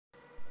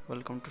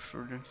Welcome to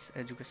Students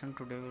Education.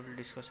 Today we will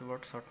discuss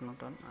about short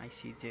note on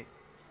ICJ.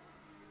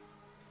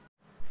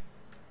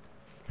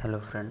 Hello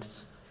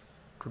friends,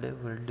 today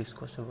we will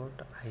discuss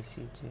about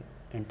ICJ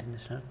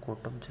international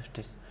court of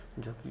justice,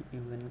 जो कि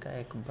UN का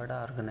एक बड़ा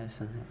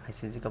organisation है।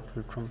 ICJ का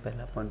full form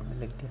पहला point में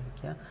लिख दिया है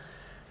क्या,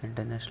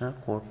 इंटरनेशनल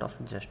कोर्ट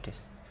ऑफ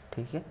जस्टिस।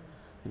 ठीक है।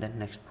 देन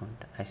नेक्स्ट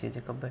पॉइंट,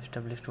 आईसीजे कब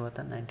एस्टेब्लिश हुआ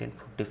था?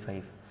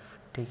 1945।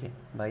 ठीक है,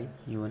 bye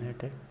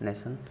United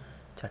nation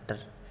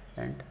charter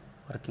and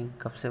working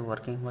कब से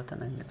वर्किंग हुआ था?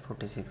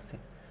 1946 से।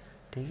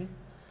 ठीक है।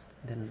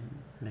 देन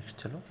नेक्स्ट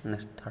चलो,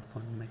 नेक्स्ट थर्ड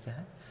पॉइंट में क्या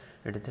है?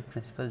 It is the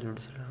principal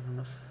judicial organ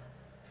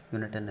of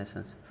United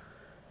Nations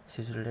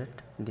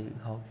situated the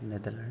hog,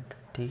 Netherland.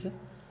 ठीक है,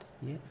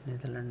 ये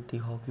नेदरलैंड दी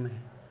हॉग में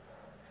है।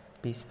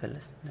 पीस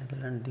पैलेस,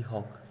 नेदरलैंड दी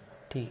हॉग।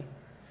 ठीक है।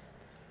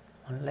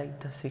 अनलाइक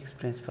द 6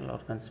 प्रिंसिपल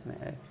ऑर्गन्स में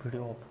एक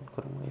वीडियो अपलोड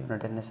करूँगा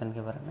यूनाइटेड नेशन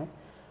के बारे में,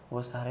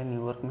 वो सारे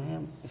न्यूयॉर्क में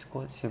है,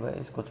 इसको सिवाय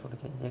इसको छोड़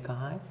के। ये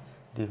कहाँ है?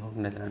 दी हॉग,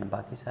 नेदरलैंड।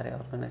 बाकी सारे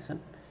ऑर्गेनाइजेशन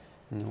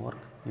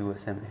न्यूयॉर्क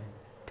यूएसए में है।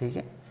 ठीक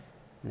है।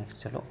 नेक्स्ट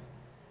चलो,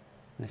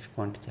 नेक्स्ट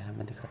पॉइंट क्या है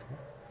मैं दिखाता हूँ।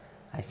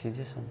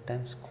 ICJ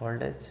sometimes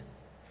called as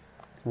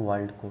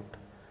world court.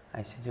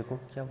 ICJ को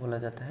क्या बोला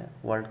जाता है?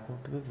 वर्ल्ड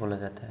कोर्ट भी बोला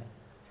जाता है।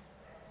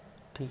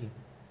 ठीक है,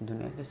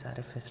 दुनिया के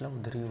सारे फैसला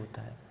उधर ही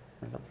होता है,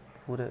 मतलब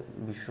पूरे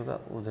विश्व का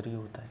उधर ही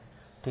होता है।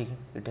 ठीक है।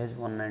 It has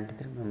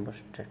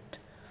 193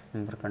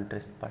 member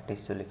countries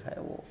parties, जो लिखा है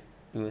वो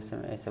यूएसए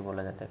में ऐसे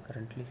बोला जाता है।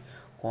 करंटली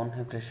कौन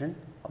है प्रेसिडेंट?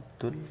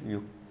 अब्दुल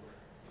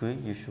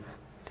यूसुफ।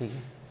 ठीक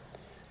है।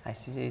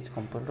 आईसीजे इज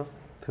कंपोज्ड ऑफ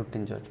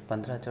 15 जज,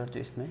 15 जज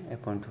इसमें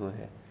अपॉइंट हुए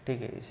हैं।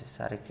 ठीक है, इस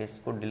सारे केस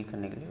को डील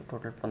करने के लिए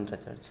टोटल 15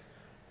 जज।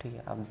 ठीक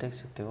है, आप देख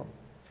सकते हो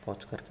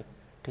पहुँच करके।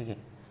 ठीक है।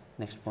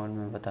 नेक्स्ट पॉइंट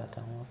मैं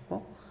बताता हूँ आपको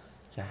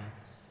क्या है।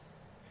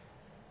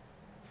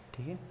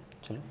 ठीक है,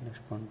 चलो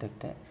नेक्स्ट पॉइंट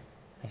देखते हैं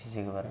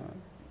आईसीजे के बारे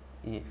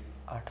में। ये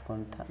 8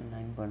 पॉइंट था,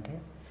 9 पॉइंट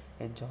है।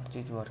 ए जज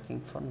is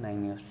working for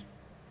 9 years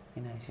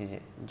in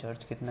ICJ.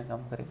 जज कितना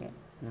काम करेंगे?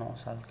 9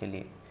 साल के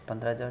लिए।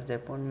 15 जज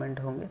अपॉइंटमेंट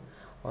होंगे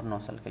और 9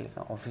 साल के लिए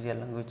का। ऑफिशियल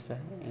लैंग्वेज क्या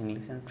है?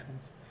 English and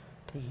French.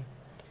 ठीक है,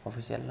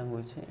 ऑफिशियल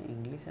लैंग्वेज है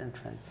English and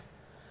French.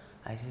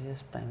 ICJ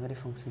primary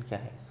function क्या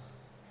है?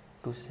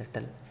 To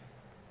settle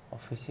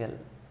official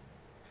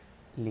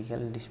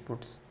legal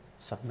disputes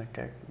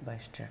submitted by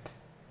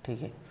states.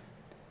 ठीक है,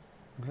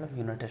 मतलब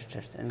United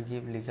states, and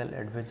give legal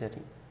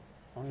advisory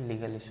on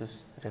legal issues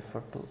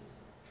refer to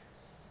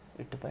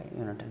it by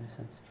United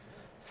Nations.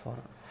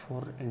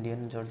 4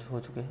 Indian जज हो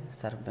चुके हैं,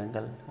 sir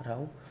Bengal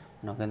Rao,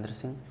 Nagendra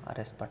Singh,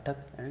 RS.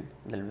 Pathak and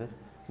Dalvir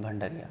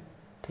Bhandaria.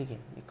 ठीक है,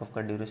 ये कब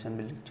का ड्यूरेशन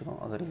भी लिख चुका हूँ।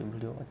 अगर ये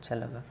वीडियो अच्छा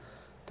लगा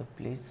तो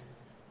please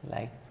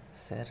like,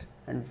 share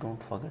and don't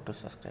forget to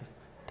subscribe.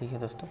 ठीक है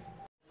दोस्तों,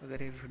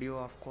 अगर ये वीडियो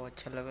आपको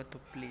अच्छा लगा तो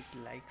please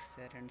like,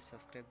 share and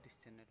subscribe this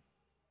channel.